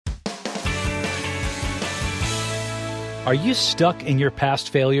Are you stuck in your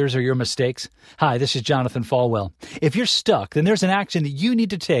past failures or your mistakes? Hi, this is Jonathan Falwell. If you're stuck, then there's an action that you need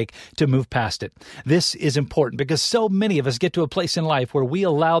to take to move past it. This is important because so many of us get to a place in life where we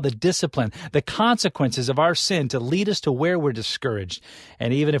allow the discipline, the consequences of our sin to lead us to where we're discouraged.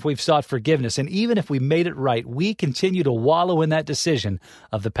 And even if we've sought forgiveness, and even if we made it right, we continue to wallow in that decision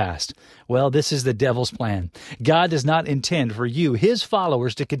of the past. Well, this is the devil's plan. God does not intend for you, His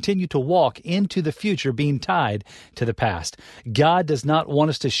followers, to continue to walk into the future being tied to the past. God does not want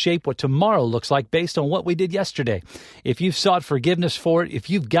us to shape what tomorrow looks like based on what we did yesterday. If you've sought forgiveness for it, if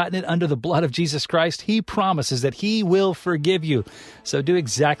you've gotten it under the blood of Jesus Christ, He promises that He will forgive you. So do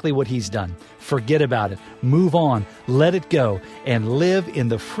exactly what He's done. Forget about it. Move on. Let it go. And live in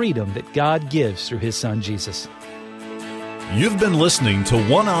the freedom that God gives through His Son, Jesus. You've been listening to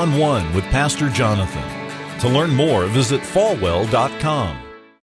One-on-One with Pastor Jonathan. To learn more, visit falwell.com.